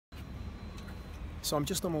So I'm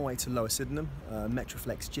just on my way to Lower Sydenham,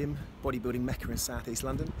 Metroflex Gym, bodybuilding mecca in South East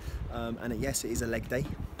London, and yes, it is a leg day.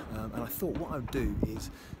 And I thought what I would do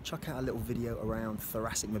is chuck out a little video around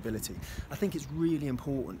thoracic mobility. I think it's really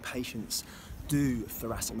important patients do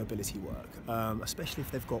thoracic mobility work, especially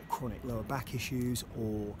if they've got chronic lower back issues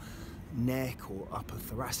or neck or upper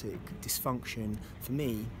thoracic dysfunction. For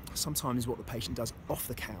me, sometimes what the patient does off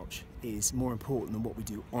the couch is more important than what we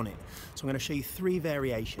do on it. So I'm going to show you 3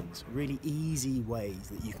 variations, really easy ways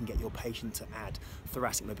that you can get your patient to add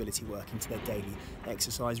thoracic mobility work into their daily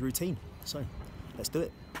exercise routine. So let's do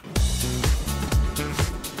it.